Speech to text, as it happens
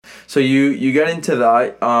So you get into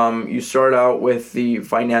that. You start out with the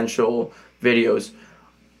financial videos.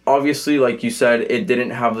 Obviously, like you said, it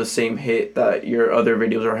didn't have the same hit that your other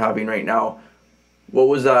videos are having right now. What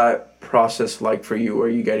was that process like for you? Were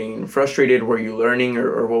you getting frustrated? Were you learning,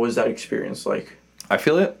 or what was that experience like? I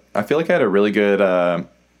feel like I had a really good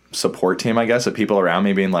support team, I guess, of people around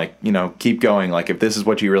me being like, keep going. Like, if this is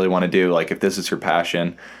what you really want to do, like, if this is your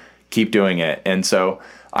passion, keep doing it. And so,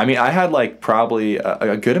 I mean, I had like probably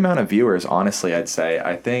a good amount of viewers, honestly, I'd say.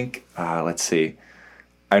 I think, let's see.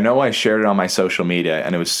 I know I shared it on my social media,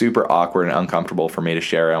 and it was super awkward and uncomfortable for me to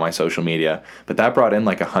share it on my social media, but that brought in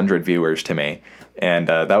like 100 viewers to me. And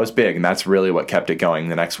that was big, and that's really what kept it going.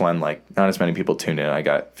 The next one, like, not as many people tuned in. I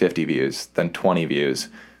got 50 views, then 20 views,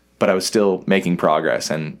 but I was still making progress,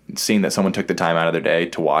 and seeing that someone took the time out of their day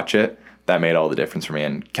to watch it, that made all the difference for me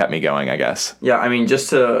and kept me going, I guess. Yeah, I mean,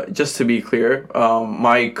 just to be clear,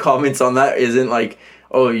 my comments on that isn't like,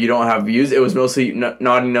 oh, you don't have views. It was mostly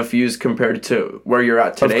not enough views compared to where you're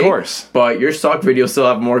at today. Of course. But your stock videos still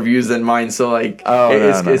have more views than mine, so like,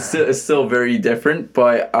 it's still very different.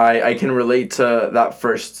 But I can relate to that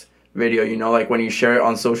first video. Like when you share it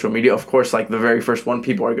on social media, of course, like the very first one,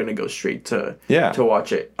 people are gonna go straight to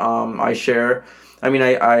watch it.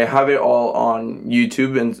 I have it all on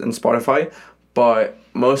YouTube and Spotify, but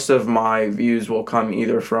most of my views will come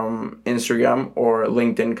either from Instagram or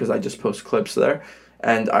LinkedIn because I just post clips there.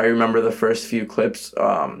 And I remember the first few clips,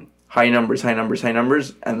 high numbers,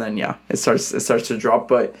 and then it starts to drop.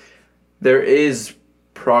 But there is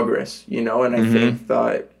progress, and I think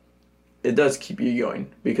that it does keep you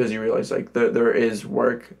going because you realize like there is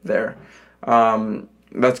work there.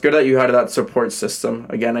 That's good that you had that support system.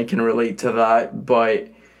 Again, I can relate to that. But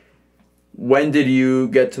when did you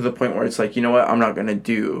get to the point where it's like, you know what, I'm not gonna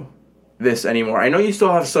do this anymore? I know you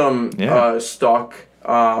still have some stock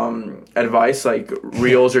advice like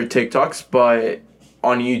reels or TikToks, but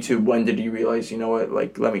on YouTube, when did you realize, you know what,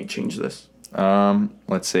 like, let me change this?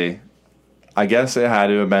 Let's see. I guess it had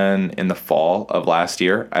to have been in the fall of last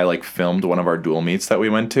year. I like filmed one of our dual meets that we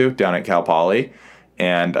went to down at Cal Poly,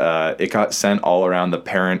 and it got sent all around the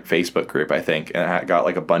parent Facebook group, I think, and it got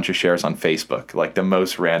like a bunch of shares on Facebook, like the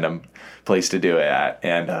most random place to do it at,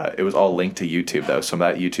 and it was all linked to YouTube though, so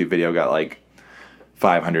that YouTube video got like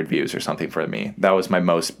 500 views or something for me. That was my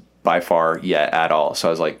most by far yet at all. So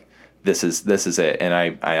I was like, this is it. And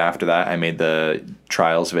I after that I made the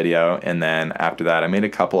trials video, and then after that I made a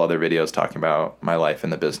couple other videos talking about my life in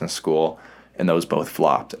the business school, and those both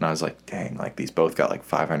flopped. And I was like, dang, like these both got like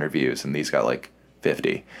 500 views and these got like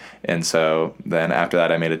 50. And so then after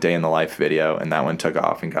that I made a day in the life video, and that one took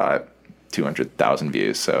off and got 200,000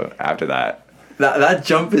 views. So after that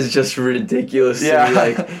jump is just ridiculous to me.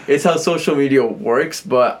 Like, it's how social media works.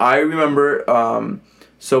 But I remember,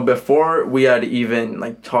 so before we had even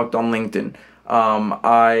like talked on LinkedIn,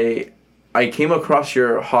 I came across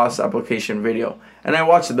your Haas application video, and I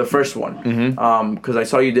watched the first one because I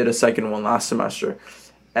saw you did a second one last semester,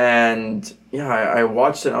 and I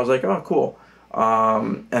watched it and I was like, oh, cool.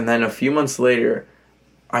 And then a few months later,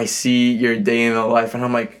 I see your day in the life, and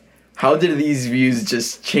I'm like, how did these views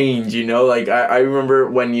just change, Like, I remember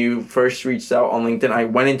when you first reached out on LinkedIn, I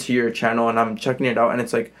went into your channel and I'm checking it out, and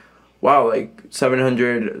it's like, wow, like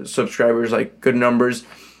 700 subscribers, like good numbers.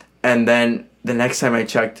 And then the next time I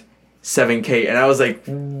checked, 7K. And I was like,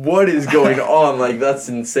 what is going on? Like, that's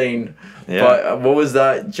insane. Yeah. But what was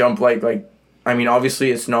that jump like? Like, I mean, obviously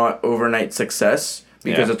it's not overnight success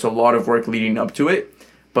because it's a lot of work leading up to it.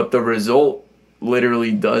 But the result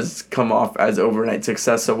literally does come off as overnight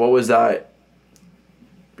success. So what was that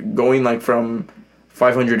going like from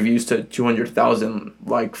 500 views to 200,000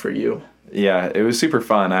 like for you? Yeah, it was super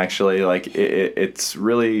fun actually. Like it's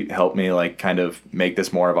really helped me like kind of make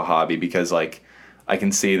this more of a hobby because like I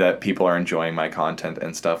can see that people are enjoying my content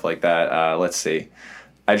and stuff like that. Let's see.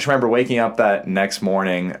 I just remember waking up that next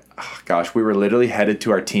morning. Oh, gosh, we were literally headed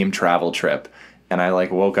to our team travel trip. And I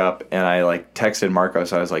like woke up and I like texted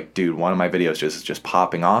Marcos. I was like, dude, one of my videos is just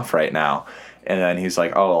popping off right now. And then he's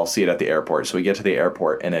like, oh, I'll see it at the airport. So we get to the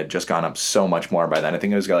airport and it had just gone up so much more by then. I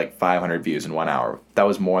think it was got like 500 views in 1 hour. That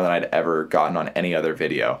was more than I'd ever gotten on any other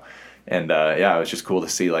video. And it was just cool to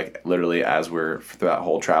see like literally as we're through that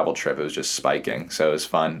whole travel trip, it was just spiking. So it was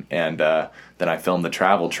fun. And then I filmed the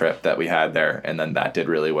travel trip that we had there, and then that did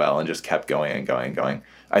really well and just kept going and going and going.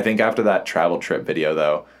 I think after that travel trip video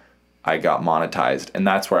though, I got monetized, and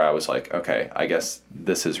that's where I was like, okay, I guess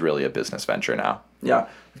this is really a business venture now. Yeah.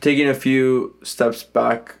 Taking a few steps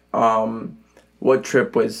back, what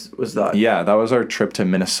trip was that? Yeah, that was our trip to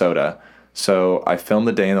Minnesota. So I filmed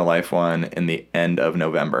the day in the life one in the end of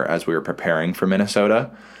November as we were preparing for Minnesota.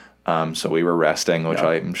 So we were resting, which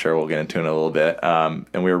I'm sure we'll get into in a little bit.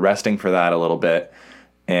 And we were resting for that a little bit.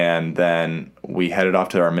 And then we headed off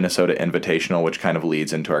to our Minnesota Invitational, which kind of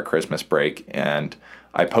leads into our Christmas break. And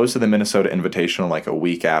I posted the Minnesota Invitational like a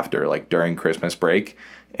week after, like during Christmas break.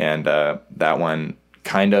 And that one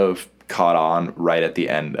kind of caught on right at the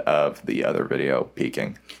end of the other video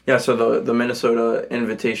peaking. Yeah, so the Minnesota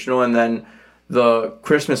Invitational, and then the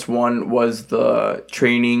Christmas one was the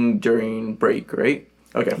training during break, right?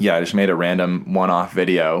 Okay. Yeah, I just made a random one-off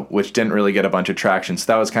video, which didn't really get a bunch of traction.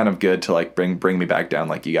 So that was kind of good to like bring me back down.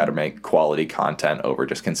 Like, you got to make quality content over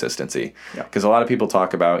just consistency. Because a lot of people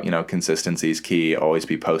talk about, consistency is key. Always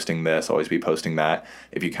be posting this, always be posting that,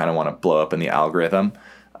 if you kind of want to blow up in the algorithm.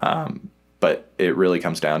 But it really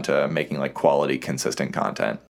comes down to making like quality, consistent content.